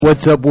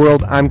What's up,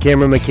 world? I'm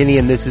Cameron McKinney,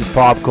 and this is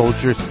Pop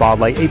Culture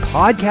Spotlight, a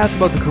podcast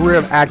about the career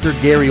of actor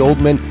Gary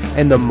Oldman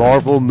and the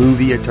Marvel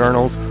movie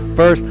Eternals.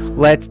 First,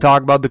 let's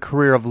talk about the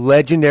career of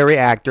legendary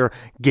actor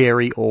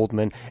Gary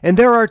Oldman. And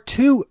there are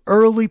two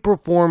early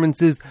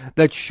performances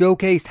that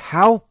showcased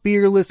how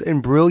fearless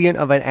and brilliant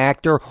of an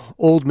actor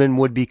Oldman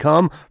would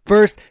become.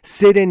 First,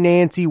 Sid and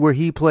Nancy, where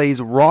he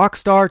plays rock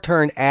star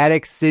turned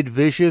addict Sid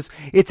Vicious.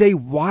 It's a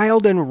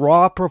wild and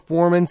raw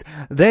performance.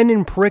 Then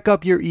in Prick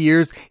Up Your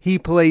Ears, he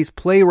plays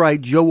playwright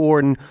Joe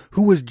Orton,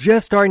 who was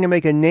just starting to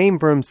make a name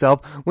for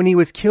himself when he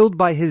was killed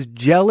by his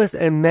jealous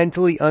and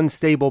mentally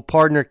unstable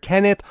partner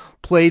Kenneth,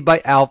 played by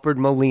Alfred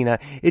Molina.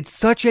 It's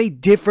such a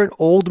different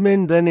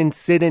Oldman than in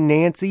Sid and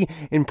Nancy.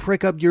 In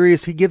Prick Up Your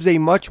Ears, he gives a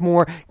much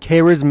more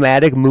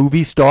charismatic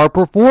movie star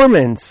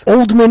performance.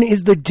 Oldman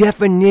is the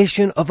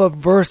definition of a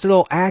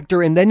versatile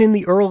actor, and then in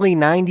the early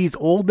 90s,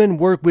 Oldman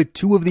worked with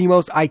two of the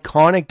most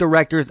iconic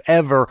directors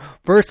ever.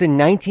 First, in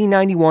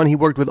 1991, he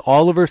worked with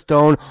Oliver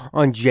Stone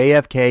on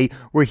JFK,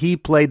 where he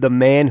played the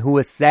man who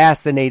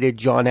assassinated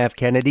John F.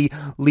 Kennedy,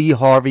 Lee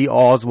Harvey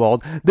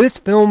Oswald. This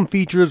film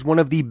features one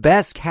of the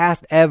best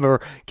cast ever: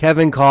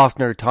 Kevin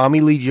Costner, Tommy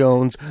Lee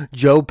Jones,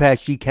 Joe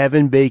Pesci,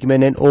 Kevin Bacon,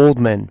 and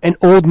Oldman. And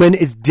Oldman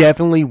is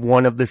definitely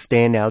one of the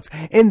standouts.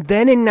 And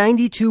then in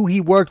 92,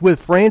 he worked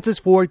with Francis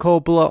Ford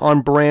Coppola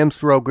on Bram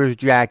Stoker's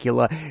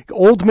Dracula.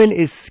 Oldman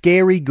is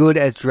scary good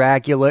as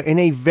Dracula in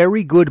a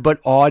very good but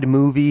odd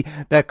movie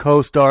that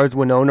co-stars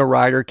Winona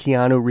Ryder,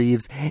 Keanu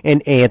Reeves,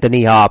 and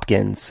Anthony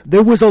Hopkins.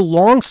 There was a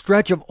long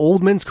stretch of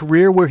Oldman's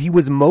career where he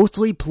was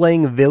mostly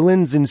playing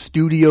villains in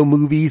studio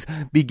movies,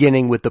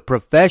 beginning with The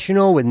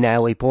Professional with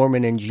Natalie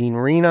Portman and Jean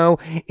Reno.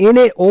 In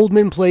it,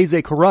 Oldman plays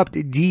a corrupt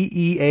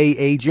DEA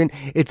agent.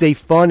 It's a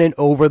fun and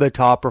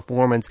over-the-top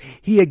performance.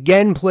 He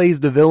again plays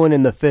the villain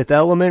in The Fifth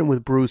Element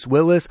with Bruce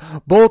Willis.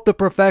 Both The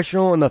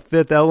Professional and The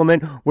Fifth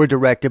Element were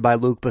directed by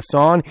Luc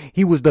Besson.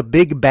 He was the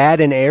big bad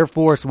in Air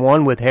Force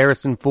One with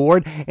Harrison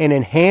Ford, and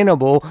in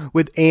Hannibal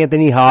with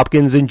Anthony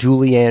Hopkins and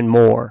Julianne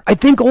Moore. I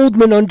think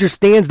Oldman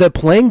understands that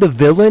playing the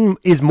villain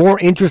is more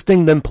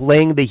interesting than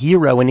playing the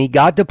hero, and he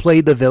got to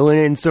play the villain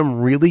in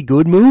some really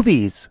good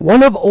movies.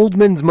 One of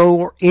Oldman's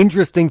more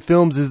interesting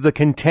films is The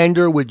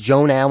Contender with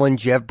Joan Allen,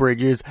 Jeff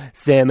Bridges,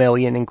 Sam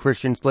Elliott, and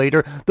Christian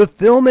Slater. The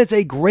film is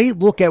a great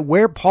look at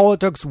where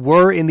politics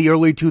were in the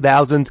early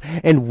 2000s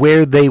and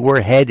where they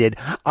were headed.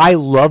 I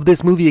love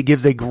this movie. It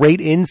gives a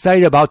great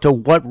insight about to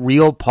what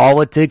real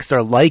politics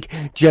are like.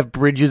 Jeff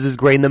Bridges is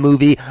great in the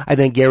movie. I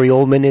think Gary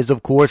Oldman is,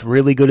 of course,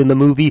 really good in the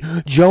movie.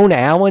 Joan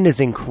Allen is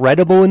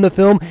incredible in the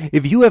film.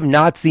 If you have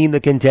not seen The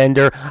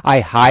Contender,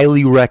 I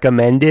highly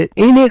recommend it.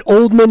 In it,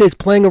 Oldman is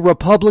playing a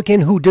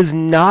Republican who does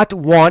not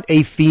want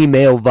a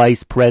female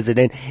vice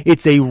president.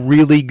 It's a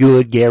really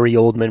good Gary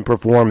Oldman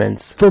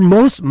performance. For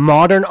most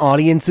modern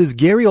audiences,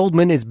 Gary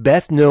Oldman is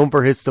best known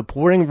for his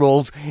supporting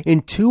roles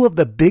in two of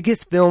the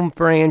biggest film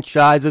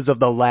franchises of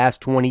the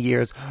last 20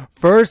 years.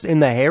 First, in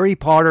the Harry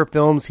Potter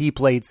films, he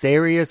played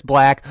Sirius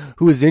Black,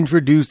 who is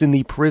introduced in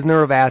The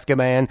Prisoner of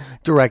Azkaban,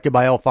 directed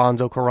by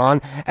Alfonso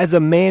Cuarón, as a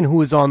man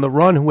who is on the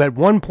run, who at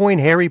one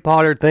point Harry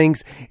Potter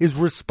thinks is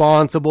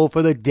responsible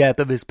for the death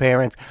of his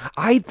parents.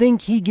 I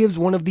think he gives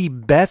one of the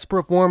best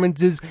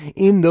performances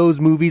in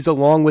those movies,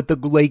 along with the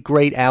late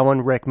great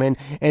Alan Rickman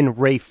and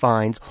Ralph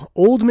Fiennes.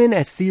 Oldman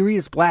as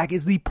Sirius Black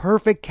is the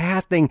perfect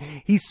casting.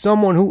 He's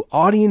someone who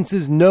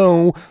audiences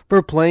know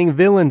for playing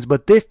villains,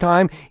 but this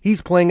time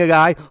he's playing a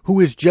guy who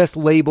is just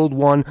labeled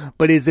one,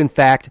 but is in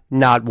fact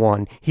not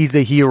one. He's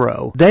a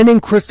hero. Then in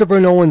Christopher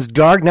Nolan's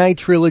Dark Knight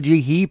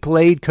trilogy, he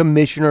played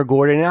Commissioner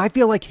Gordon, and I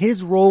feel like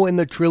his role in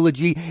the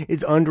trilogy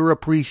is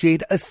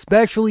underappreciated,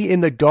 especially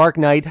in The Dark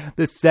Knight,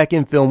 the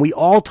second film. We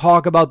all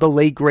talk about the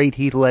late great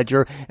Heath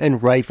Ledger,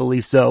 and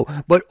rightfully so,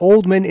 but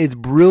Oldman is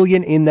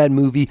brilliant in that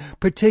movie,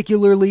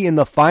 particularly in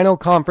the final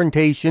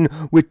confrontation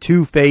with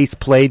Two-Face,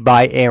 played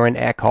by Aaron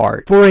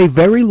Eckhart. For a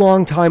very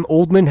long time,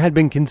 Oldman had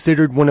been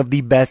considered one of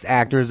the best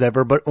actors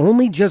ever, but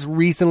only just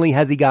recently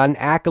has he gotten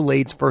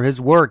accolades for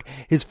his work.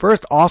 His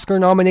first Oscar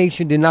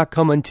nomination did not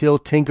come until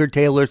Tinker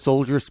Tailor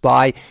Soldier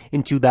Spy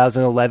in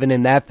 2011.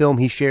 In that film,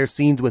 he shares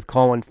scenes with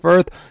Colin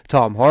Firth,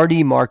 Tom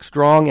Hardy, Mark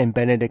Strong, and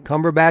Benedict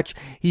Cumberbatch.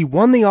 He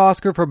won the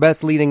Oscar for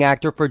Best Leading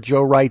Actor for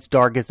Joe Wright's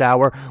Darkest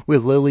Hour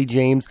with Lily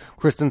James,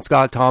 Kristen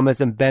Scott Thomas,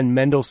 and Ben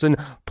Mendelsohn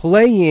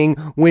playing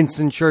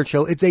Winston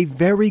Churchill. It's a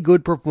very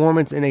good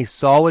performance in a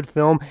solid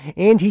film,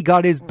 and he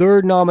got his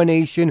third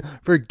nomination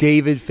for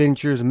David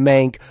Fincher's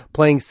Mank,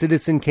 playing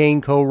Citizen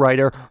Kane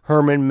co-writer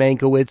Herman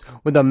Mankiewicz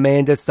with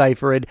Amanda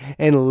Seyfried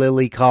and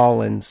Lily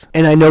Collins.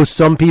 And I know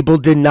some people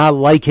did not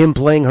like him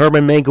playing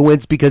Herman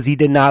Mankiewicz because he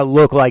did not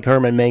look like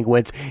Herman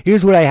Mankiewicz.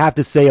 Here's what I have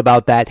to say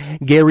about that.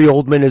 Gary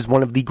Oldman is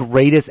one of the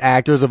greatest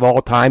actors of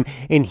all time.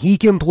 and he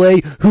can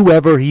play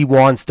whoever he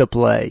wants to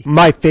play.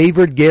 My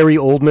favorite Gary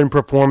Oldman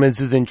performance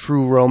is in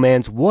True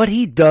Romance. What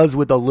he does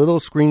with the little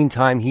screen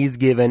time he's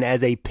given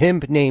as a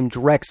pimp named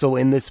Drexel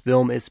in this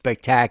film is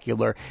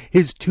spectacular.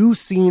 His two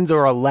scenes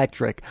are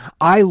electric.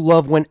 I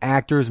love when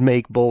actors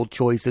make bold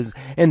choices,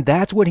 and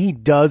that's what he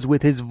does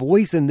with his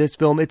voice in this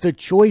film. It's a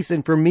choice,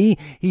 and for me,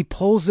 he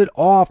pulls it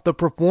off. The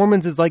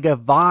performance is like a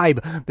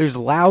vibe. There's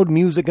loud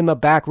music in the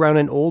background,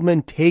 and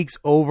Oldman takes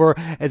over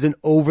as an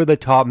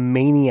over-the-top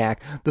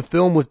maniac. The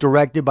film was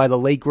directed by the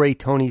late great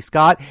Tony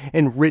Scott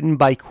and written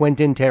by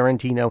Quentin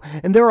Tarantino,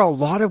 and there are a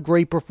lot of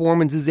great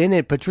performances in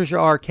it. Patricia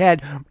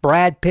Arquette,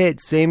 Brad Pitt,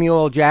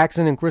 Samuel L.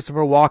 Jackson, and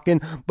Christopher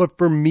Walken, but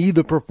for me,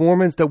 the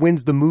performance that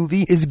wins the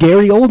movie is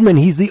Gary Oldman.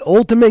 He's the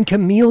ultimate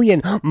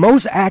chameleon.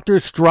 Most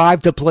actors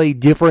strive to play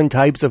different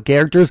types of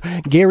characters.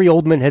 Gary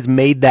Oldman has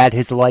made that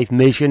his life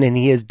mission, and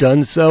he has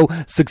done so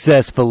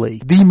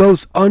successfully. The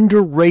most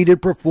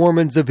underrated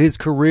performance of his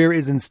career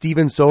is in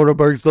Steven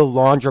Soderbergh's The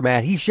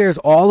Laundromat. He shares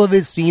all of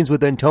his scenes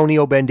with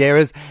Antonio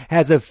Banderas,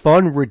 has a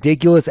fun,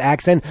 ridiculous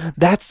accent.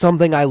 That's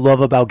something I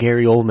love about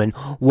Gary Oldman.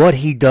 What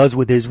he does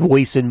with his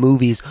voice in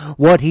movies,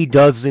 what he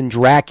does in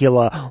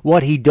Dracula,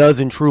 what he does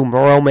in True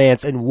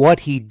Romance, and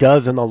what he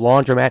does in The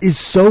Laundromat is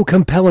so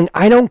compelling.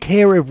 I don't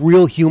care if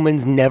real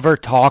humans never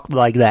talked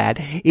like that.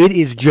 It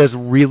is just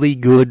really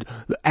good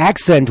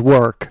accent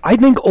work. I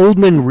think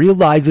Oldman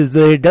realizes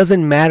that it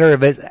doesn't matter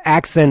if his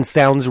accent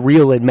sounds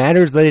real. It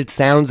matters that it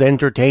sounds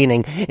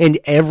entertaining. And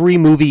every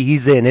movie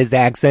he's in, his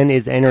accent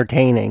is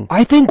entertaining.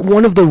 I think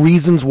one of the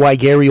reasons why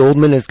Gary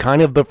Oldman is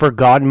kind of the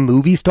forgotten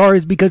movie star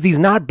is because he's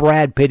not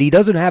Brad Pitt. He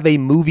doesn't have a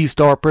movie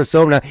star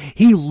persona.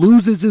 He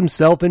loses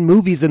himself in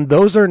movies, and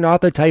those are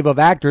not the type of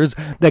actors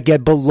that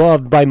get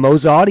beloved by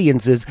most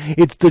audiences.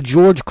 It's the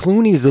George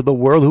Clooney's of the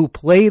world who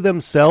play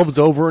themselves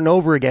over and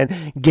over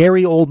again.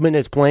 Gary Oldman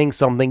is playing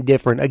something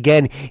different.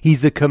 Again,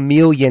 he's a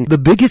chameleon. The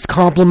biggest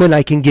compliment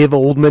I can give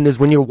Oldman is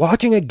when you're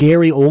watching a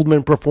Gary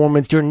Oldman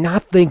performance, you're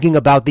not thinking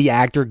about the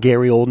actor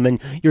Gary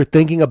Oldman. You're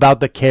thinking about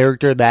the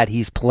character that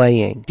he's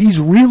playing. He's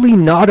really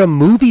not a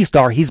movie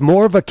star. He's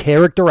more of a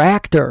character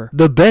actor.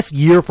 The best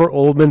year for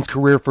Oldman's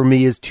career for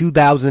me is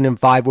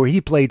 2005, where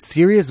he played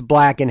Sirius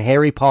Black in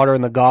Harry Potter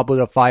and the Goblet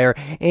of Fire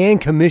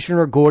and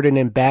Commissioner Gordon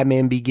in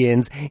Batman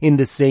Begins in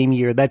the same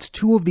year. That's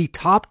two of the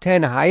top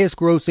 10 highest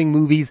grossing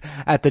movies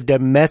at the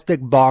domestic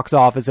box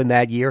office in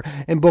that year.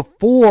 And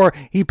before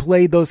he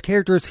played those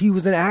characters, he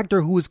was an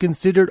actor who was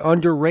considered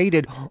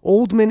underrated.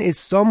 Oldman is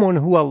someone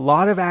who a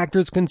lot of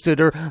actors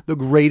consider the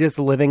greatest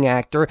living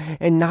actor,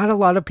 and not a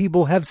lot of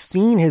people have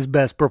seen his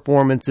best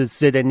performances,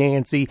 Sid and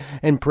Nancy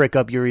and Prick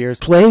Up Your Ears.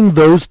 Playing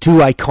those two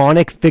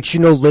iconic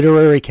fictional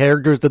literary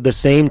characters at the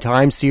same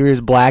time,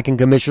 Sirius Black and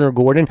Commissioner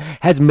Gordon,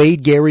 has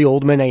made Gary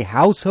Oldman a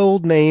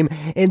household name,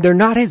 and they're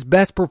not his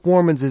best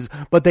performances,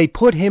 but they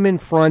put him in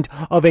front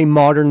of a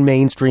modern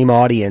mainstream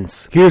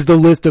audience. Here's the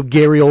list of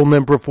Gary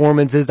Oldman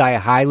performances I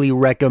highly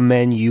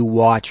recommend you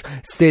watch: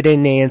 Sid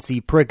and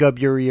Nancy, Prick Up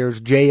Your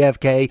Ears,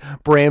 JFK,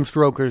 Bram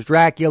Stoker's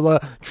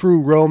Dracula,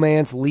 True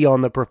Romance,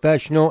 Leon the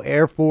Professional,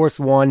 Air Force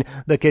One,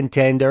 The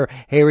Contender,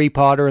 Harry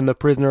Potter and the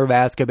Prisoner of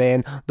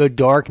Azkaban, The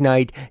Dark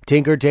Knight,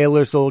 Tinker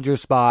Tailor Soldier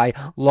Spy,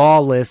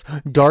 Lawless,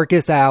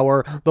 Darkest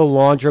Hour, The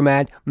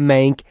Laundromat,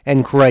 Mank,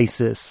 and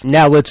Crisis.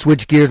 Now let's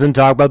switch gears and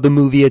talk about the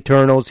movie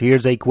Eternals.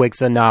 Here's a quick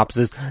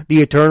synopsis.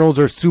 The Eternals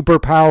are super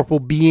powerful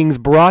beings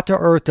brought to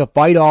Earth to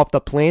fight off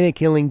the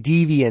planet-killing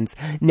deviants.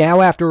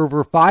 Now, after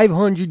over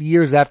 500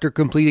 years after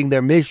completing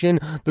their mission,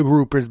 the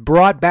group is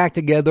brought back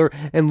together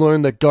and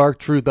learn the dark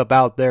truth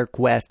about their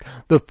quest.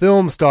 The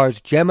film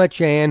stars Gemma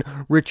Chan,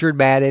 Richard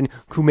Madden,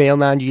 Kumail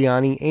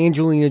Nanjiani,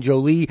 Angelina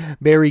Jolie,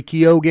 Barry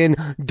Keoghan,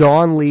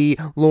 Dawn Lee,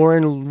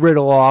 Lauren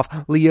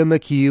Ridloff, Leah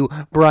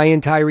McHugh,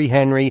 Brian Tyree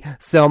Henry,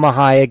 Selma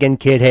Hayek, and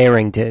Kit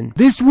Harington.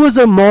 This was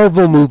a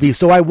Marvel movie,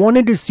 so I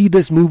wanted to see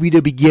this movie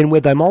to begin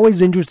with. I'm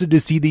always interested to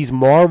see these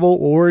Marvel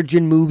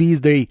origin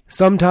movies.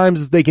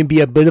 Sometimes they can be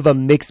a bit of a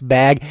mixed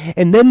bag,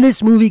 and then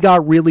this movie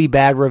got really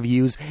bad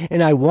reviews,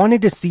 and I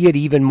wanted to see it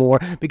even more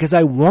because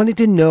I wanted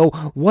to know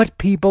what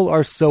people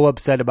are so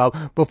upset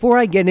about. Before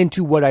I get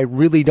into what I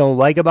really don't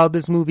like about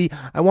this movie,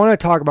 I want to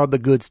talk about the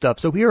good stuff.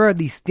 So here are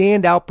the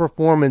standout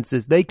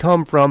performances. They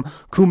come from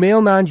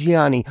Kumail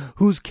Nanjiani,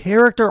 whose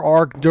character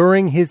arc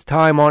during his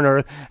time on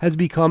Earth has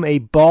become a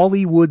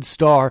Bollywood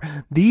star.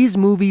 These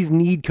movies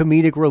need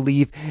comedic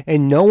relief,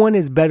 and no one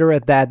is better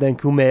at that than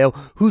Kumail,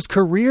 whose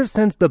career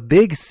since The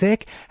Big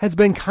Sick has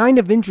been kind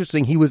of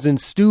interesting. He was in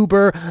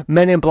Stuber,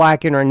 Men in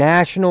Black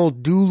International,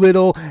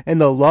 Doolittle,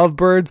 and The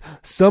Lovebirds.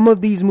 Some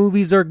of these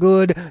movies are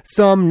good,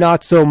 some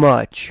not so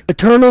much.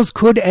 Eternals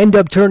could end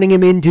up turning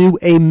him into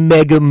a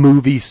mega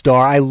movie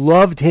star. I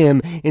loved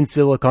him in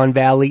Silicon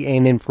Valley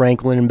and in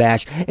Franklin and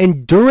Bash.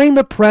 And during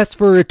the press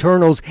for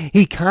Eternals,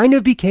 he kind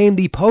of became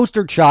the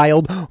poster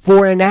child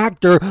for an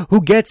actor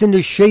who gets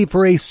into shape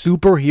for a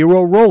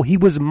superhero role. He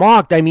was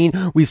mocked. I mean,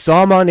 we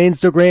saw him on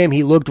Instagram.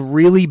 He looked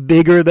really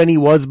bigger than he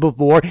was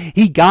before.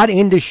 He got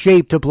into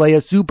shape to play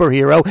a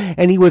superhero,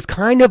 and he was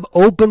kind of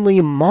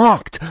openly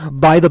mocked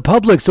by the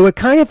public. So it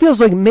kind of feels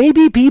like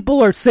maybe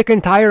people are sick sick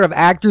and tired of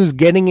actors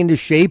getting into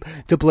shape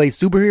to play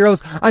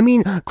superheroes? I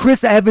mean,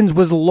 Chris Evans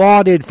was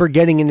lauded for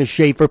getting into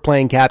shape for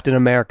playing Captain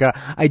America.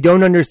 I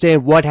don't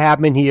understand what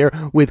happened here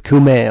with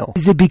Kumail.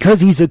 Is it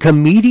because he's a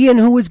comedian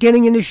who was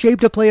getting into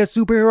shape to play a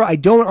superhero? I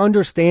don't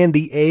understand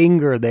the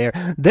anger there.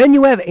 Then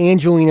you have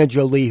Angelina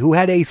Jolie, who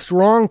had a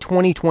strong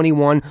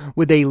 2021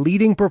 with a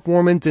leading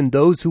performance in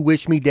Those Who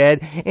Wish Me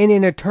Dead and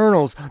in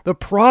Eternals. The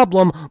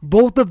problem,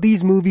 both of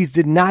these movies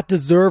did not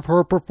deserve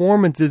her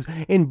performances.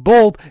 In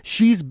both,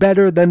 she's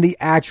better than the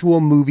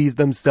actual movies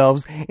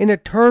themselves. In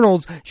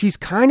Eternals, she's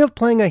kind of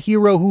playing a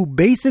hero who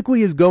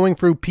basically is going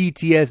through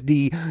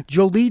PTSD.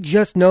 Jolie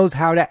just knows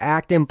how to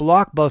act in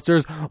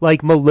blockbusters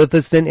like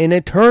Maleficent and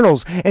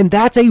Eternals, and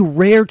that's a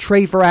rare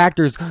trait for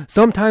actors.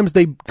 Sometimes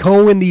they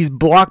go in these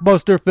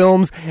blockbuster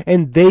films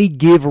and they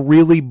give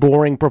really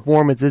boring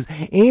performances.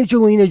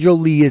 Angelina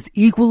Jolie is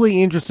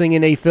equally interesting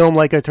in a film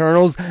like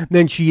Eternals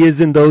than she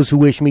is in Those Who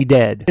Wish Me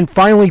Dead. And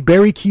finally,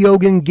 Barry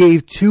Keoghan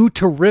gave two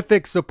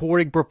terrific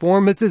supporting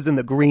performances in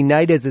The Green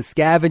Knight as a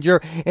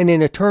scavenger, and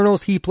in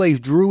Eternals he plays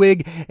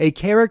Druig, a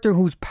character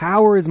whose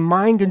power is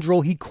mind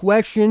control. He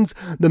questions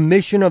the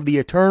mission of the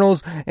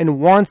Eternals and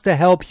wants to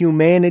help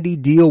humanity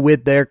deal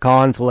with their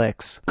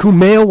conflicts.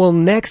 Kumail will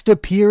next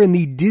appear in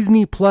the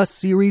Disney Plus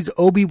series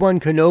Obi-Wan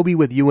Kenobi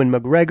with Ewan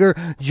McGregor,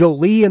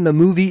 Jolie in the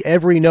movie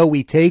Every Note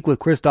We Take with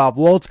Christoph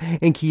Waltz,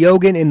 and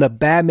Keoghan in The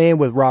Batman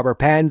with Robert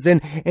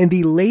Pattinson, and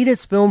the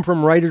latest film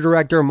from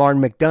writer-director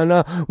Martin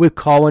McDonagh with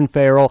Colin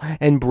Farrell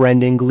and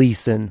Brendan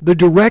Gleeson. The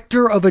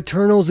director of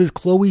Eternals is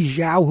Chloe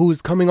Zhao, who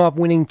is coming off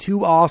winning 2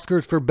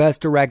 Oscars for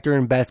Best Director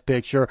and Best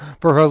Picture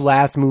for her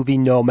last movie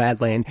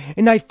Nomadland,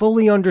 and I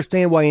fully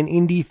understand why an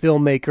indie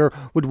filmmaker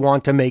would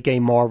want to make a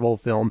Marvel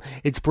film.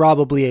 It's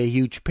probably a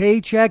huge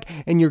paycheck,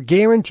 and you're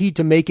guaranteed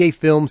to make a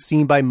film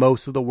seen by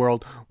most of the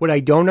world. What I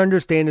don't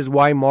understand is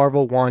why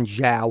Marvel wants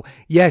Zhao.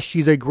 Yes,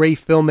 she's a great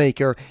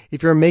filmmaker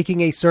if you're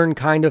making a certain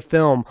kind of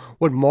film.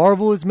 What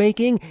Marvel is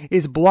making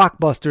is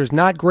blockbusters,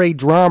 not great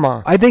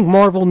drama. I think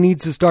Marvel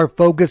needs to start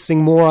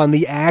focusing more on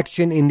the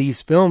action in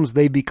these films.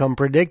 They become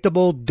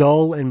predictable,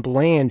 dull, and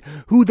bland.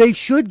 Who they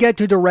should get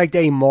to direct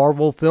a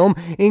Marvel film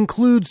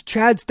includes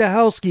Chad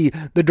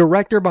Stahelski, the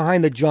director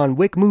behind the John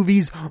Wick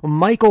movies,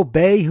 Michael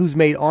Bay, who's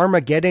made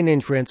Armageddon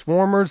and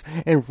Transformers,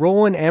 and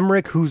Roland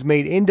Emmerich, who's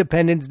made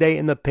Independence Day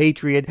and The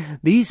Patriot.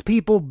 These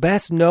people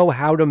best know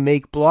how to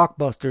make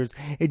blockbusters.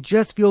 It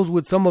just feels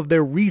with some of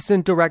their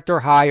recent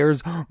director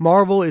hires,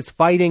 Marvel is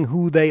fighting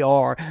who they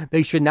are.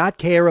 They should not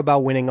care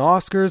about winning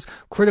Oscars,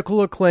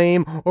 critical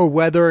acclaim, or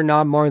whether or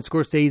not Martin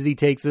Scorsese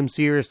takes them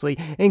seriously.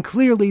 And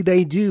clearly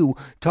they do.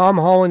 Tom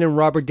Holland and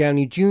Robert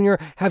Downey Jr.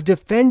 have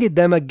defended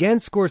them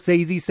against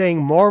Scorsese,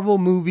 saying Marvel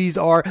movies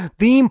are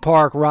theme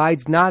park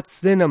rides, not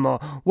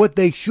cinema. What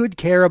they should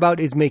care about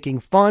is making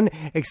fun,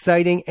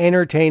 exciting,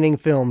 entertaining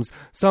films.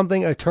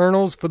 Something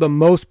Eternals, for the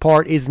most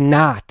part, is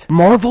not.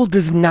 Marvel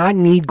does not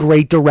need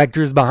great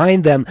directors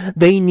behind them.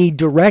 They need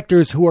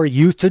directors who are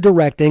used to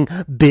directing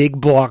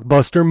big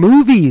blockbuster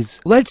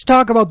movies. Let's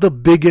talk about the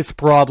biggest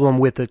problem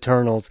with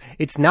Eternals.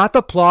 It's not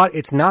the plot,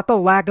 it's not the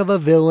lack of a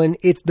villain,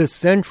 it's the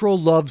central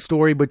love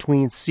story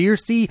between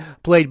Circe,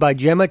 played by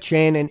Gemma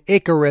Chan, and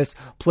Icarus,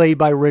 played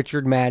by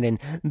Richard Madden.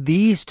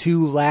 These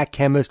two lack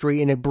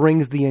chemistry and it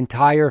brings the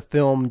entire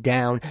film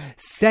down.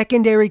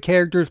 Secondary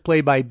characters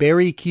played by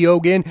Barry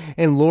Keoghan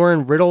and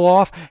Lauren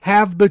Ridloff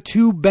have the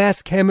two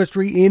best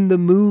chemistry in the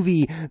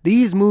movie.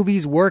 These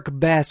movies work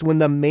best when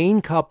the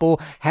main couple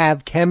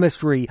have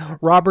chemistry.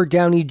 Robert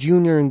Downey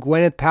Jr. and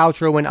Gwyneth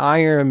Paltrow in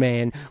Iron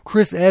Man,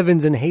 Chris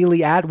Evans and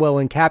Haley Atwell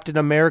in Captain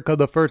America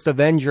the First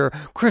Avenger,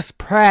 Chris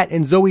Pratt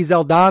and Zoe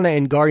Saldana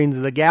in Guardians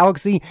of the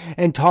Galaxy,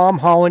 and Tom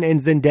Holland and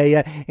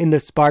Zendaya in the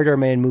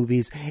Spider-Man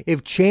movies.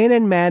 If Chan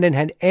and Madden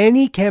had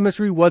any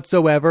chemistry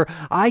whatsoever,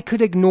 I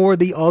could ignore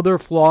the other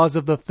flaws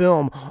of the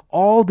film.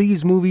 All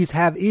these movies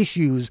have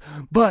issues,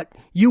 but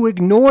you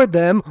ignore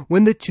them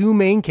when the two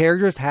main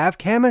characters have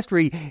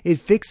chemistry. It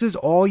fixes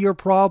all your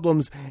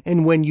problems,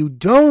 and when you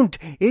don't,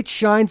 it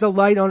shines a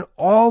light on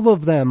all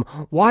of them.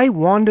 Why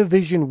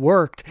WandaVision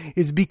worked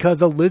is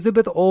because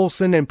Elizabeth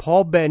Olsen and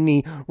Paul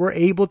Bettany were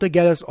able to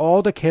get us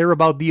all to care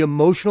about the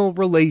emotional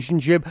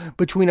relationship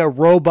between a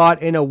robot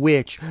and a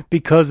witch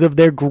because of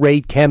their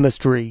great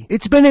chemistry.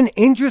 It's been an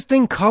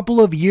interesting couple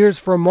of years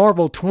for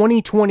Marvel.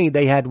 2020,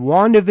 they had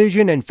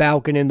WandaVision and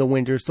Falcon and the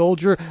Winter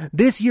Soldier.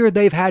 This year,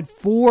 they've had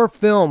 4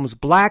 films: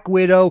 Black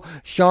Widow,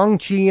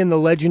 Shang-Chi and the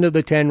Legend of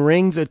the Ten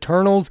Rings,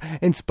 Eternals,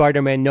 and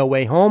Spider-Man No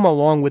Way Home,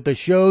 along with the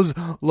shows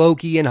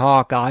Loki and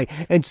Hawkeye.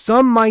 And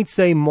some might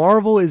say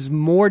Marvel is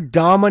more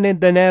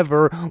dominant than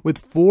ever, with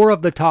 4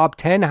 of the top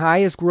 10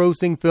 highest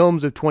grossing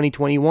films of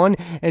 2021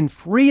 and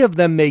 3 of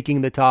them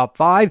making the top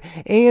 5,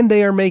 and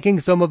they are making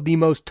some of the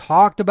most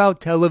talked about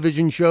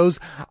television shows.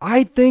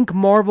 I think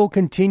Marvel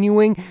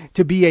continuing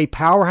to be a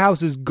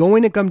powerhouse is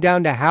going to come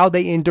down to how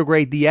they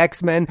integrate the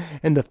X-Men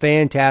and the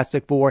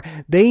Fantastic Four.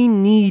 They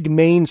need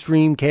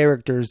mainstream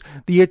characters.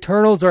 The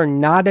Eternals are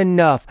not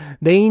enough.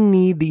 They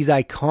need these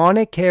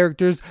iconic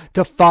characters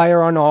to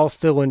fire on all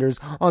cylinders.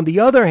 On the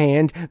other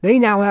hand, they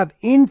now have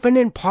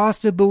infinite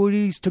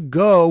possibilities to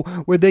go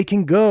where they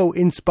can go.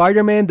 In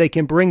Spider-Man, they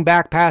can bring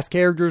back past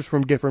characters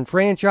from different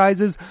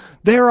franchises.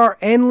 There are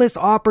endless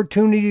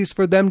opportunities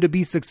for them to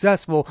be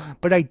successful,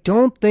 but I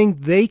don't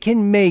think they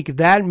can make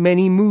that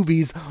many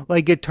movies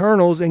like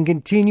Eternals and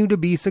continue to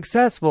be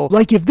successful.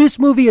 Like, if this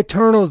movie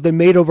Eternals that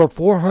made over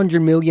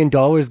 $400 million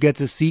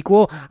gets a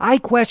sequel, I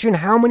question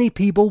how many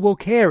people will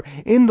care.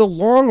 In the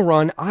long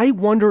run, I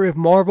wonder if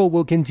Marvel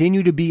will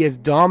continue to be as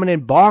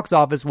dominant box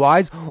office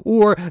wise,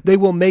 or they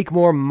will make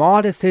more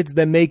modest hits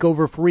that make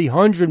over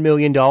 $300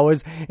 million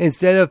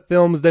instead of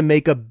films that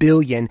make $1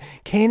 billion.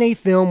 Can a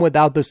film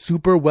without the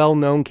super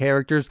well-known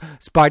characters,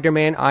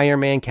 Spider-Man,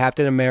 Iron Man,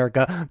 Captain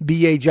America,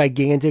 be a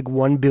gigantic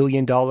 $1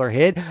 billion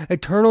hit?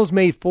 Eternals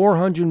made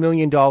 $400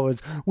 million,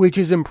 which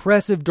is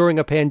impressive during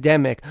a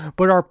pandemic,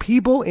 but are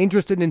people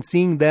interested in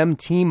seeing them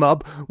team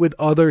up with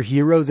other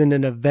heroes in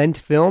an event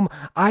film?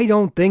 I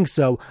don't think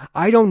so.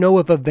 I don't know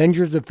if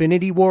Avengers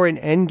Infinity War and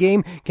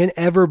Endgame can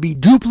ever be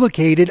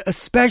duplicated,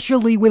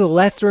 especially with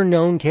lesser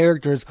known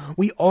characters.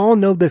 We all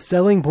know the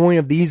selling point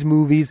of these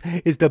movies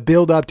is to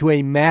build up to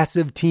a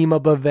massive team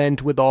up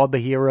event with all the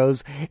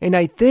heroes, and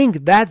I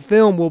think that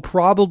film will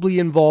probably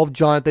involve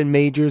Jonathan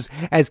Majors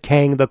as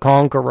Kang the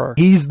Conqueror.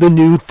 He's the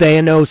new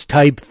Thanos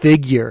type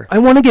figure. I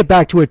want to get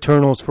back to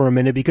Eternals for a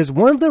minute, because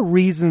one of the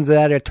reasons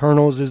that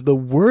Eternals is the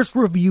worst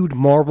reviewed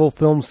Marvel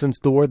film since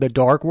Thor: The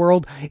Dark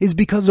World is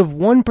because of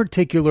one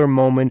particular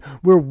moment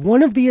where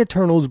one of the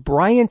Eternals,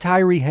 Brian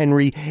Tyree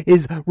Henry,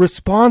 is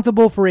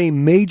responsible for a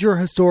major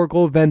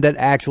historical event that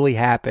actually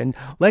happened.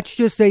 Let's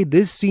just say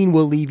this scene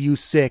will leave you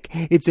sick.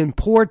 It's in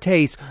poor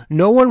taste.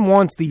 No one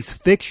wants these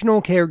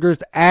fictional characters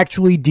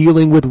actually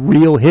dealing with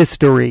real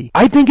history.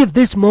 I think if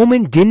this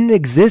moment didn't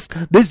exist,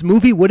 this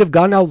movie would have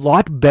gotten a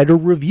lot better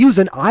reviews,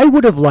 and I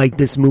would have liked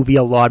this movie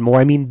a lot more.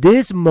 I mean,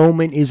 this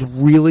moment is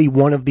really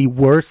one of the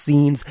worst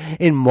scenes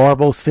in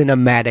Marvel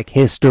cinematic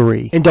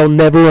history, and I'll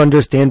never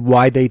understand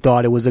why they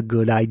thought it was a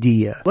good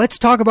idea. Let's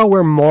talk about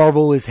where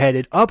Marvel is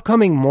headed.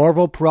 Upcoming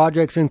Marvel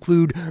projects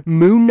include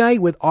Moon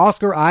Knight with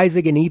Oscar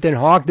Isaac and Ethan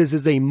Hawke. This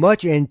is a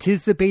much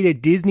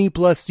anticipated Disney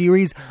Plus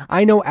series.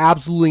 I know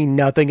absolutely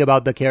nothing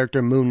about the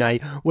character Moon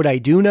Knight. What I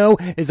do know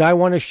is I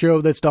want a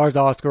show that stars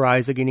Oscar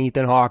Isaac and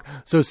Ethan Hawke,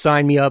 so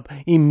sign me up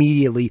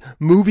immediately.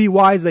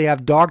 Movie-wise, they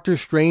have Doctor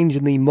Strange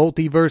in the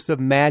Multiverse of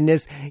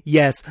Madness.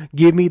 Yes,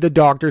 give me the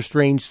Doctor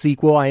Strange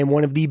sequel. I am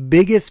one of the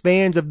biggest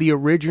fans of the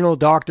original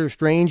Doctor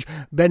Strange.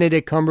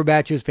 Benedict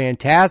Cumberbatch is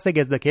fantastic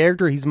as the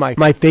character. He's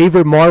my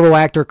favorite Marvel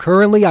actor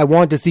currently. I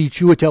want to see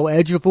Chiwetel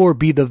Ejiofor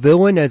be the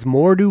villain as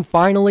Mordo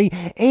finally,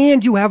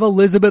 and you have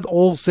Elizabeth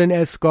Olsen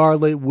as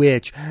Scarlet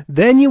Witch.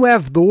 Then you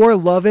have Thor: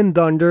 Love and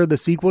Thunder, the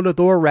sequel to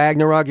Thor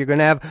Ragnarok. You're going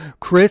to have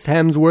Chris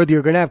Hemsworth.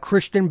 You're going to have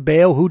Christian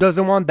Bale. Who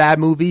doesn't want that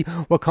movie?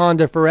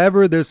 Wakanda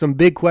Forever. There's some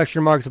big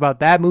question marks about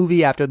that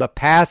movie after the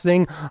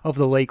passing of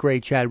the late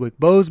great Chadwick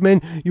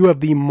Boseman. You have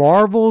The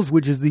Marvels,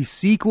 which is the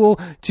sequel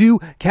to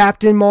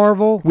Captain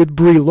Marvel with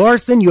Brie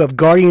Larson. You have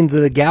Guardians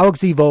of the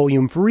Galaxy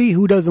Volume 3.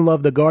 Who doesn't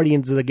love the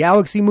Guardians of the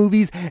Galaxy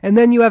movies? And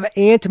then you have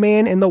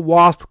Ant-Man and the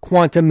Wasp: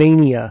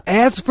 Quantumania.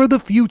 As for the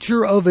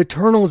future of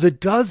Eternals, it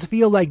does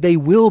feel like they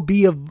will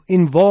be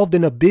involved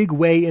in a big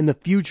way in the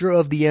future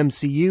of the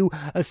MCU,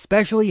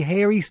 especially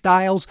Harry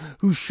Styles,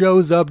 who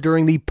shows up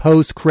during the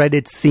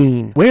post-credits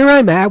scene. Where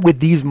I'm at with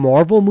these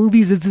Marvel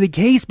movies, it's a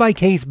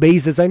case-by-case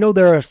basis. I know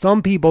there are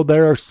some people that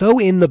are so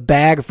in the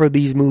bag for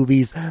these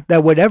movies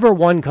that whatever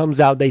one comes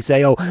out, they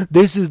say, oh,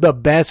 this is the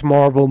best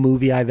Marvel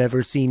movie I've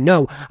ever seen.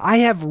 No, I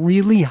have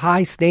really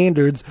high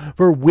standards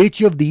for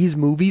which of these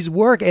movies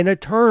work, and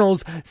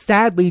Eternals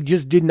sadly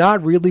just did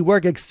not really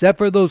work except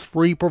for those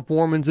free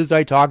performances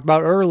I talked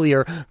about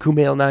earlier.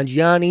 Kumail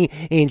Nanjiani,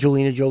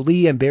 Angelina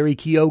Jolie, and Barry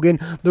Keoghan.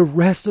 The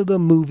rest of the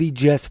movie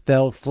just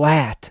fell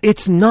flat.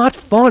 It's not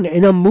fun,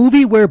 and a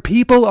movie where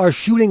people are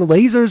shooting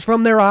lasers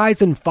from their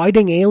eyes and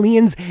fighting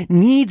aliens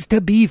needs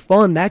to be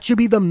fun. That should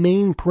be the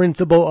main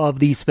principle of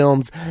these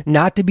films.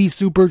 Not to be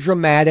super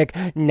dramatic,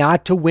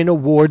 not to win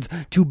awards,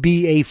 to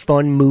be a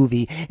fun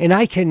movie. And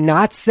I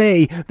cannot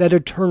say that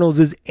Eternals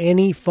is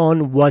any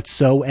fun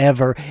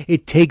whatsoever.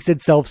 It takes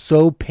itself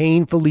so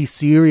painfully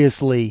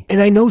seriously.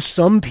 And I know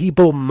some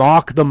people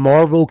mock the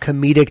Marvel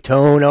comedic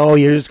tone. Oh,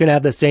 you're just gonna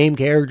have the same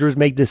characters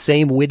make the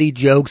same witty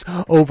jokes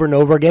over and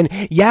over again.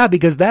 Yeah,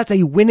 because that's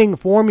a winning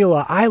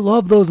formula. I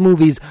love those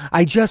movies.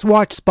 I just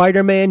watched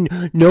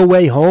Spider-Man No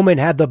Way Home and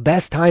had the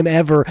best time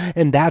ever,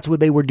 and that's what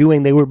they were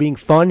doing. They were being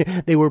fun,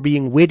 they were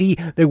being witty,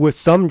 there was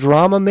some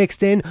drama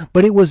mixed in,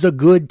 but it was a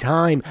good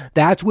time.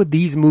 That's what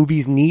these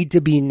movies need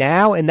to be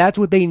now, and that's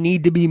what they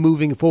need to be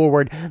moving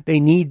forward. They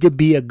need to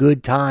be a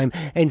good time,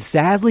 and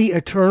sadly,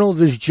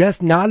 Eternals is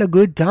just not a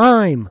good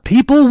time.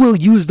 People will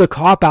use the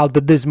cop-out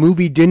that this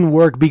movie didn't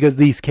work because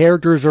these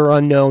characters are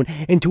unknown,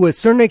 and to a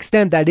certain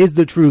extent that is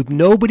the truth.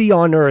 Nobody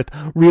on earth,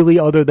 really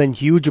other than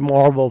huge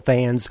Marvel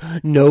fans,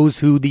 knows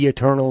who the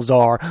Eternals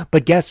are.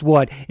 But guess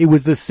what? It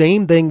was the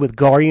same thing with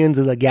Guardians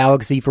of the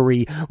Galaxy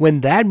 3.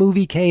 When that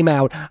movie came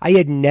out, I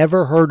had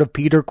never heard of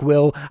Peter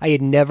Quill. I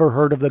had never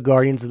heard of the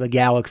Guardians of the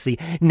Galaxy.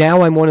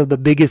 Now I'm one of the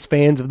biggest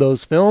fans of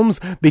those films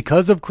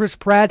because of Chris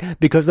Pratt,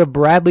 because because of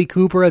Bradley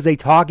Cooper as a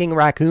talking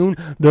raccoon,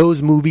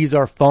 those movies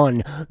are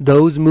fun.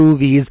 Those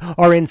movies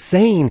are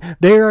insane.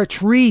 They're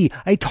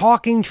a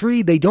talking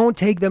tree. They don't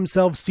take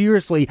themselves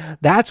seriously.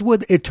 That's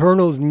what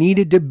Eternals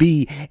needed to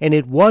be, and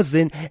it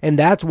wasn't, and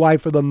that's why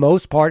for the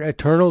most part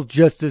Eternals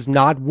just does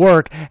not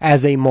work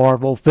as a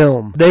Marvel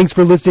film. Thanks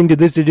for listening to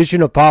this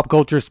edition of Pop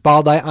Culture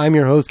Spotlight. I'm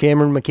your host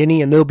Cameron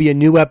McKinney, and there'll be a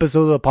new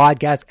episode of the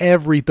podcast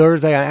every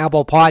Thursday on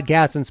Apple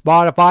Podcasts and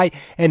Spotify.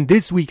 And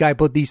this week I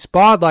put the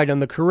spotlight on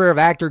the career of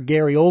actor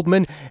Gary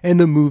Oldman and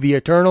the movie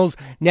Eternals.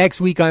 Next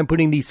week I'm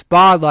putting the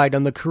spotlight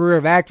on the career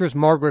of actress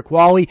Margaret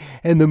Qualley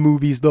and the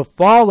movies The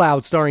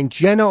Fallout, starring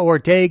Jenna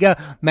Ortega,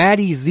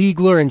 Maddie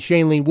Ziegler, and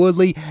Shailene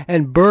Woodley,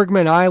 and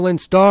Bergman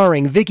Island,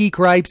 starring Vicky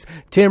Krieps,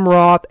 Tim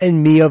Roth,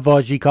 and Mia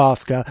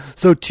Wasikowska.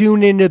 So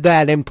tune into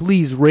that, and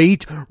please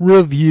rate,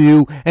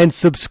 review, and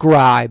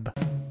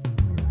subscribe.